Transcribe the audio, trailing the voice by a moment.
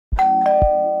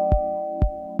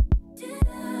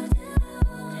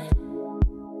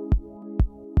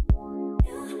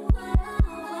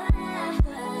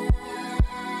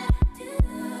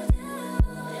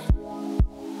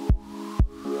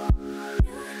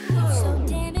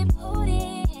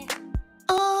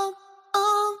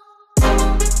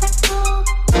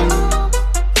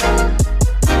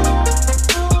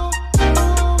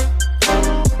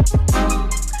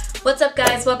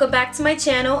welcome back to my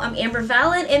channel. I'm Amber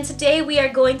Vallen, and today we are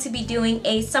going to be doing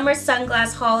a summer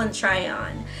sunglass haul and try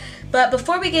on. But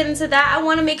before we get into that, I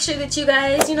want to make sure that you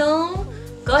guys, go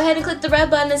ahead and click the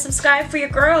red button and subscribe for your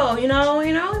girl. You might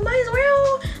as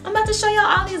well. I'm about to show y'all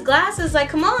all these glasses. Like,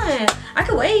 come on, I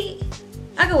could wait.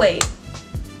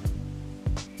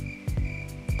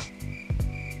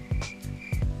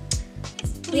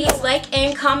 Please like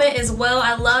and comment as well.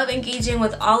 I love engaging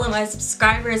with all of my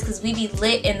subscribers because we be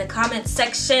lit in the comment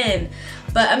section.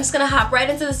 But I'm just going to hop right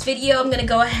into this video. I'm going to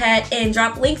go ahead and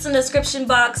drop links in the description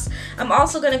box. I'm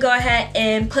also going to go ahead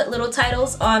and put little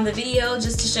titles on the video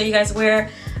just to show you guys where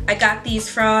I got these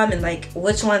from and like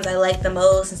which ones I like the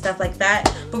most and stuff like that.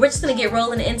 But we're just going to get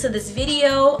rolling into this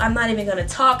video. I'm not even going to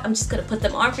talk. I'm just going to put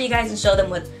them on for you guys and show them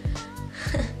what...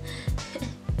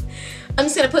 I'm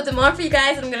just going to put them on for you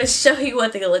guys and I'm going to show you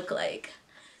what they look like.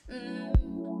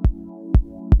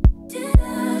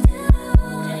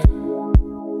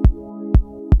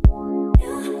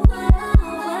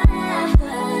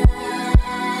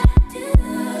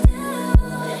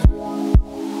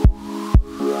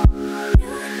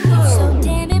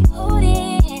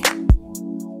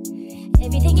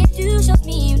 Everything you do shows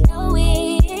me you know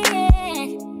it.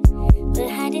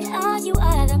 Behind it all, you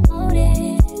are the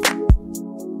motive.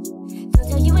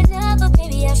 You in love, but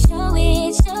baby, I'll show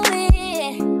it.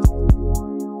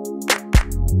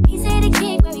 He said the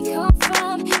king where we come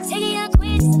from, taking your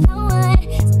queen to no one.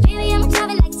 So baby, I'ma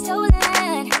drive it like stolen.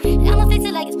 I'ma fix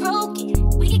it like it's broken.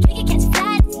 We can catch a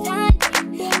flight, it's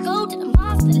London. Go to the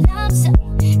mall for the lump sum.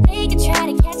 They can try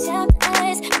to catch up to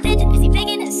us, but they're just busy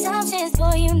making assumptions.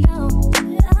 Boy, you know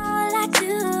all I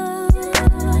do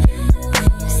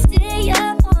is stay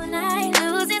up all night,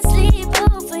 losing sleep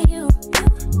over you.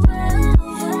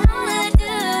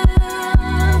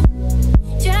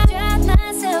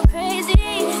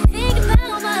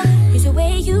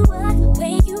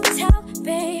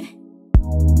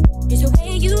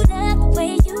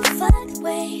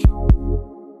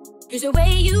 There's a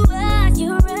way you are,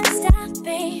 you're a stop,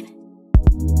 babe.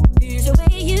 There's a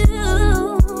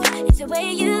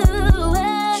way you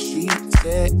are. She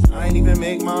said, I ain't even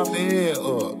make my bed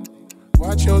up.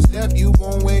 Watch your step, you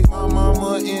won't wake my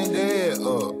mama and dad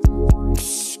up.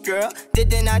 Girl,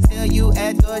 didn't I tell you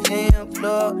at the jam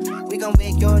club? We gon'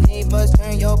 wake your neighbors,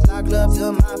 turn your block club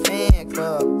to my fan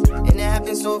club. And it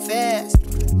happened so fast.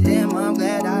 Damn, I'm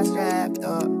glad I strapped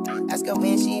up. Ask her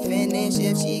when she finished,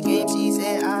 if she came, she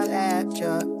said I laughed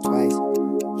ya twice.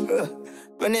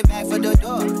 Run it back for the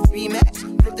door, rematch.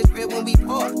 Flip the crib when we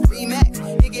pour, rematch.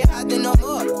 It get hot then no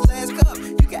more, last cup.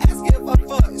 You can ask if I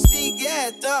fuck, she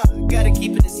get up. Gotta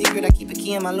keep it a secret, I keep a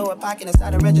key in my lower pocket.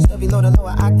 Inside the register below the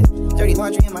lower octave. Dirty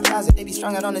laundry in my closet, they be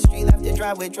strung out on the street. Left to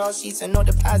dry, withdrawal sheets and no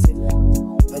deposit.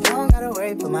 But don't gotta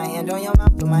worry, put my hand on your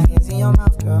mouth, put my hands in your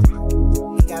mouth, girl.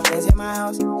 We got friends in my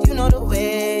house, you know the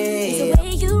way. There's a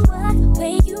way you are, the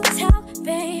way you talk,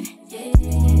 babe.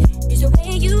 There's a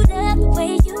way you love, the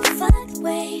way you fuck, the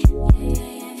way.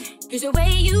 There's a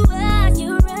way you are,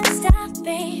 you're a stop,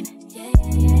 babe.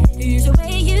 There's a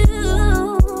way you are.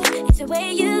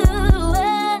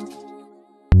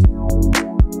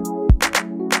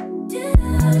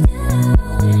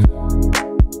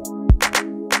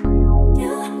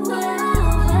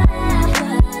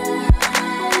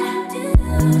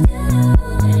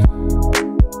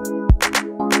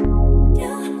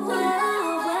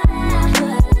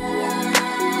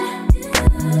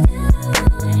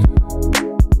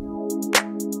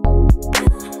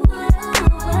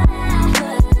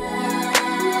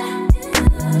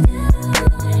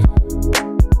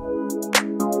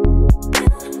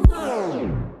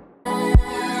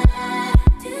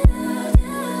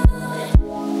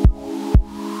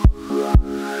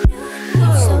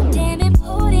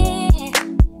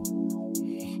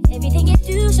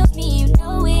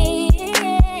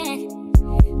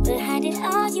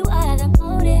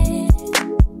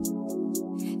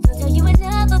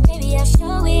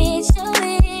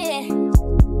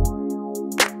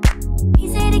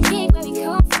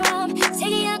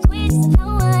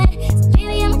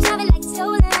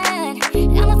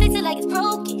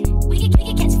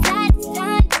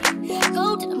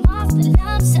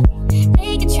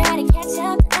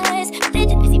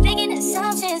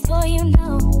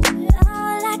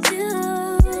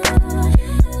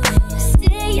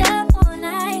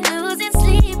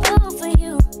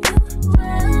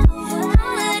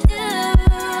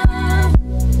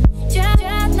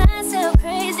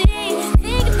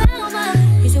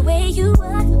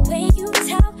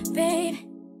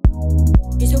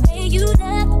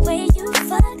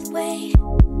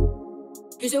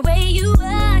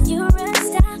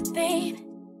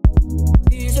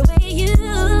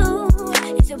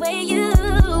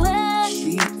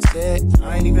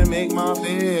 my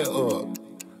fare up.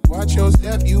 Watch your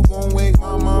step, you gon' wake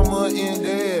my mama in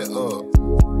there up.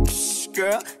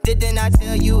 Girl, didn't I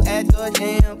tell you at the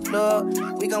jam club?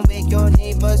 We gon' wake your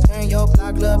neighbors, turn your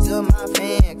block club to my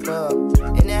fan club.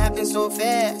 And it happened so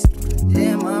fast.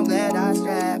 Damn, I'm glad I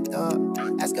strapped up.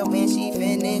 Ask her when she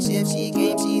finished, if she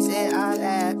came, she said I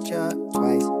lapped ya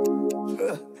twice.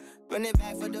 Run it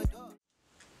back for the door.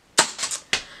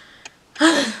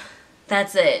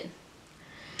 That's it.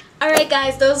 Alright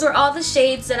guys, those were all the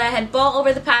shades that I had bought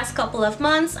over the past couple of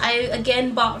months. I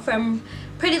again bought from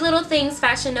Pretty Little Things,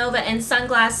 Fashion Nova, and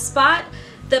Sunglass Spot.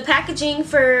 The packaging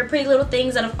for Pretty Little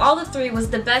Things out of all the three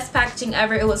was the best packaging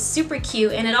ever. It was super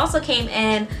cute, and it also came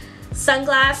in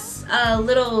Sunglass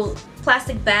little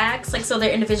plastic bags, like so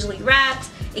they're individually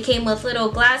wrapped. It came with little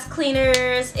glass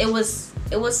cleaners. It was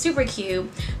super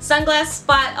cute. Sunglass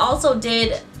Spot also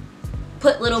did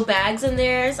put little bags in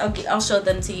there, so I'll show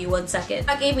them to you 1 second.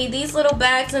 I gave me these little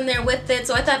bags in there with it,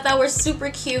 so I thought that was super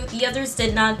cute. The others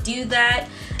did not do that.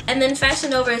 And then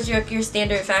Fashion Nova is your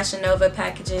standard Fashion Nova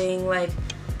packaging, like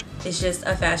it's just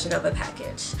a Fashion Nova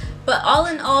package. But all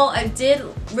in all, I did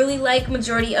really like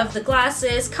majority of the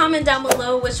glasses. Comment down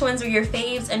below which ones were your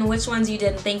faves and which ones you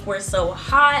didn't think were so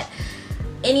hot.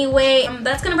 Anyway,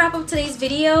 that's gonna wrap up today's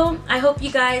video. I hope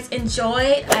you guys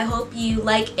enjoyed. I hope you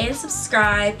like and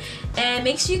subscribe, and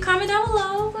make sure you comment down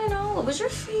below, you know, what was your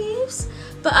faves.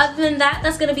 But other than that,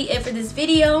 that's gonna be it for this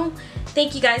video.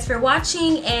 Thank you guys for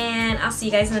watching, and I'll see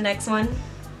you guys in the next one.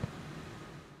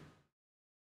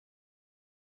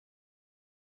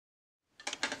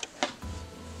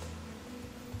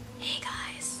 Hey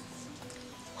guys,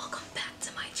 welcome back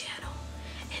to my channel,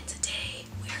 and today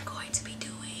we are going to be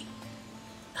doing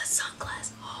a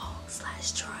sunglass haul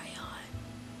 / try on.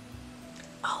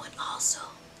 Oh, and also,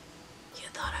 you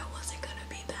thought I wasn't gonna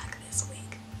be back this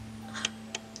week.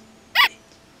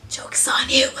 Joke's on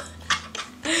you.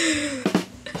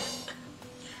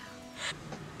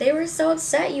 They were so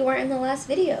upset you weren't in the last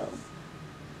video.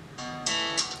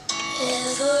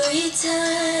 Every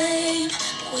time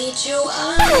with you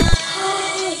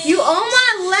you own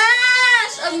my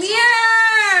lash,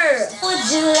 Amir!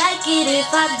 Would you like it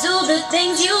if I do the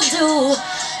things you do?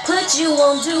 Put you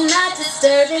on do not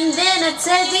disturb and then I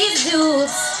tell these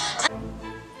dudes.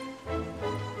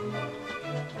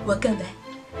 Welcome back.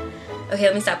 Okay,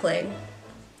 let me stop playing.